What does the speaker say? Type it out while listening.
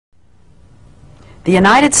The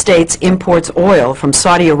United States imports oil from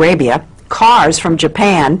Saudi Arabia, cars from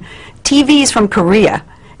Japan, TVs from Korea,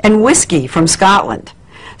 and whiskey from Scotland.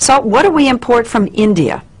 So what do we import from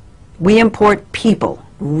India? We import people,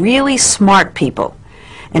 really smart people.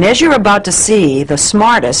 And as you're about to see, the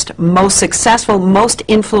smartest, most successful, most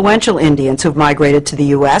influential Indians who've migrated to the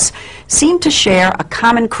U.S. seem to share a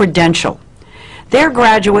common credential. They're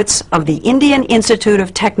graduates of the Indian Institute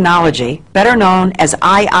of Technology, better known as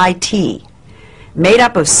IIT. Made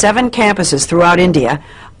up of 7 campuses throughout India,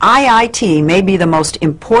 IIT may be the most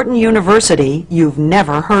important university you've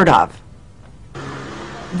never heard of.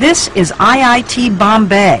 This is IIT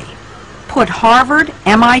Bombay. Put Harvard,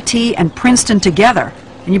 MIT, and Princeton together,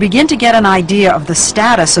 and you begin to get an idea of the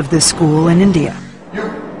status of this school in India.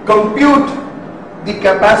 You compute the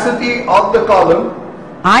capacity of the column.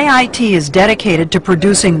 IIT is dedicated to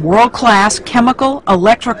producing world-class chemical,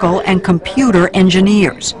 electrical, and computer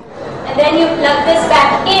engineers. And then you plug this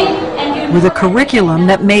back in and you... With a curriculum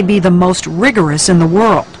that may be the most rigorous in the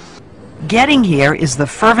world. Getting here is the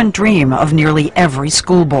fervent dream of nearly every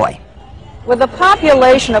schoolboy. With a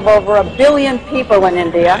population of over 1 billion people in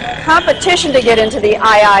India, competition to get into the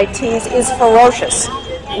IITs is ferocious.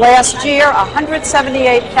 Last year,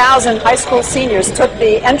 178,000 high school seniors took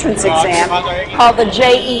the entrance exam called the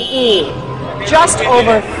JEE. Just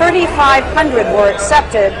over 3,500 were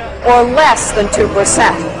accepted, or less than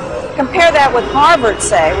 2%. Compare that with Harvard,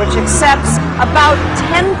 say, which accepts about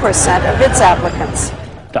 10% of its applicants.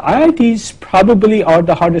 The IITs probably are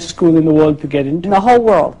the hardest school in the world to get into. In the whole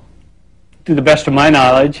world. To the best of my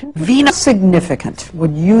knowledge. Veena, significant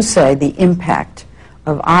would you say the impact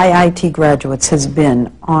of IIT graduates has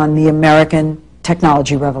been on the American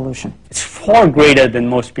technology revolution? It's far greater than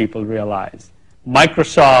most people realize.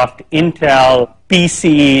 Microsoft, Intel,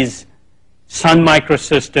 PCs, Sun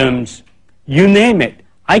Microsystems, you name it.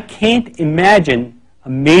 I can't imagine a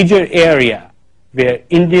major area where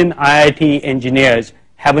Indian IIT engineers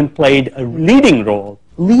haven't played a leading role.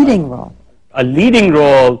 Leading role. A leading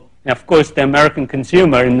role, and of course the American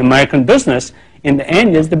consumer and the American business in the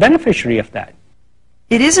end is the beneficiary of that.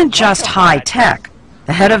 It isn't just high tech.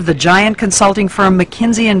 The head of the giant consulting firm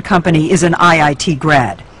McKinsey & Company is an IIT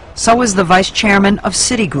grad. So is the vice chairman of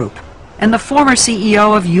Citigroup and the former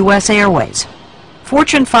CEO of U.S. Airways.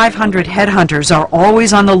 Fortune 500 headhunters are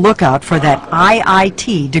always on the lookout for that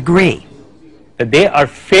IIT degree. They are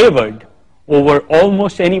favored over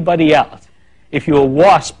almost anybody else. If you're a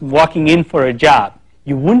WASP walking in for a job,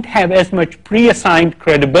 you wouldn't have as much pre-assigned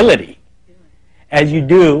credibility as you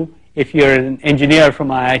do if you're an engineer from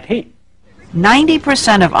IIT.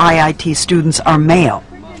 90% of IIT students are male,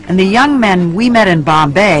 and the young men we met in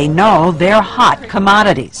Bombay know they're hot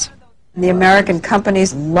commodities. The American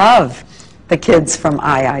companies love the kids from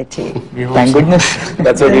IIT. Thank goodness.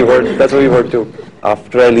 That's what we heard too.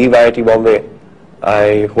 After I leave IIT Bombay,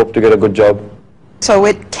 I hope to get a good job. So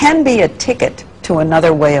it can be a ticket to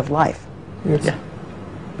another way of life. Yes. Yeah,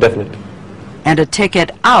 definitely. And a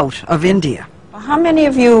ticket out of India. How many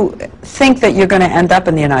of you think that you're going to end up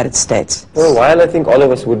in the United States? For a while, I think all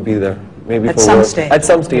of us would be there. Maybe at for some work. stage. At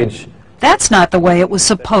some stage. That's not the way it was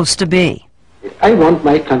supposed to be. I want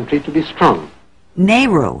my country to be strong.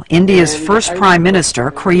 Nehru, India's first prime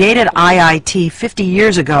minister, created IIT 50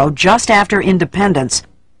 years ago, just after independence,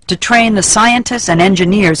 to train the scientists and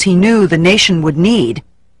engineers he knew the nation would need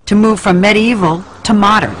to move from medieval to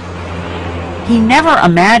modern. He never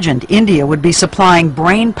imagined India would be supplying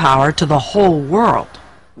brain power to the whole world.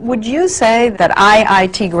 Would you say that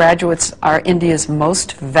IIT graduates are India's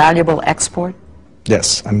most valuable export?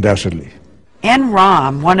 Yes, undoubtedly. N.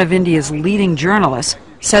 Ram, one of India's leading journalists,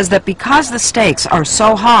 says that because the stakes are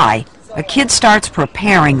so high, a kid starts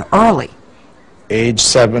preparing early. Age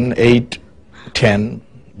 7, 8, 10.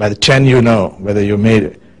 By the 10 you know whether you're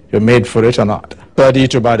made for it or not. 30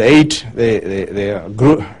 to about 8,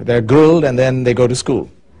 they're grilled and then they go to school.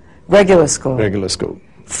 Regular school? Regular school.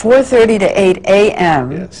 4:30 to 8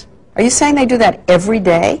 a.m.? Yes. Are you saying they do that every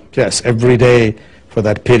day? Yes, every day for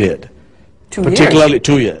that period. 2 years? Particularly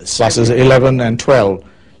 2 years. Classes 11 and 12.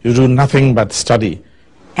 You do nothing but study.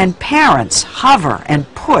 And parents hover and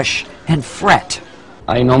push and fret.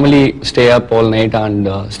 I normally stay up all night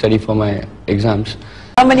and study for my exams.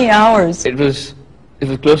 How many hours? It was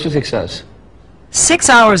close to 6 hours. 6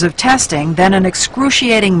 hours of testing, then an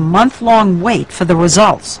excruciating month-long wait for the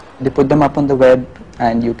results. They put them up on the web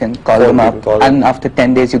and you can call them up, and after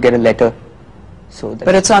 10 days you get a letter. So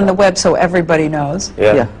but it's on the web so everybody knows?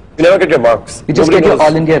 Yeah. You never get your marks. You just get your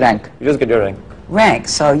All India rank. You just get your rank. Rank,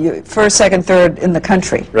 so you first, second, third in the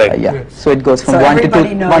country. Right. Yeah. So it goes from So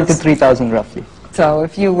 1 to 3,000 roughly. So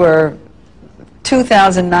if you were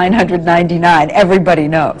 2,999. Everybody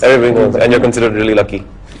knows. Everybody knows, and you're considered really lucky.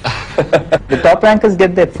 The top rankers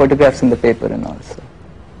get their photographs in the paper and all.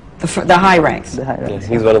 So. The high ranks. The high ranks. Yes,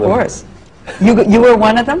 he's one of them. Of course. You were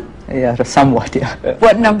one of them? Yeah, somewhat, yeah.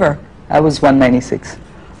 What number? I was 196.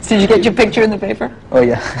 Did you get your picture in the paper? Oh,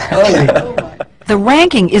 yeah. The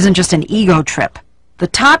ranking isn't just an ego trip. The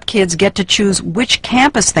top kids get to choose which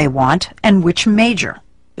campus they want and which major.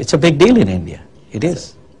 It's a big deal in India. It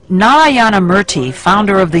is. Narayana Murthy,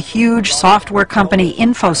 founder of the huge software company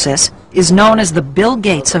Infosys, is known as the Bill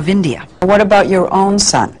Gates of India. What about your own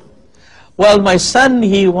son? Well, my son,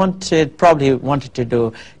 he probably wanted to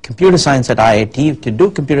do computer science at IIT. To do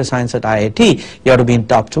computer science at IIT, you have to be in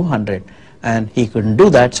top 200. And he couldn't do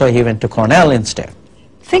that, so he went to Cornell instead.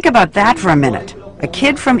 Think about that for a minute. A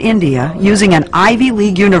kid from India using an Ivy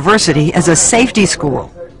League university as a safety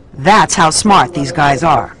school. That's how smart these guys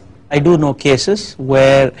are. I do know cases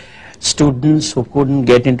where students who couldn't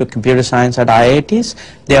get into computer science at IITs,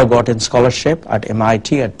 they have gotten scholarship at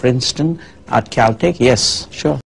MIT, at Princeton, at Caltech. Yes, sure.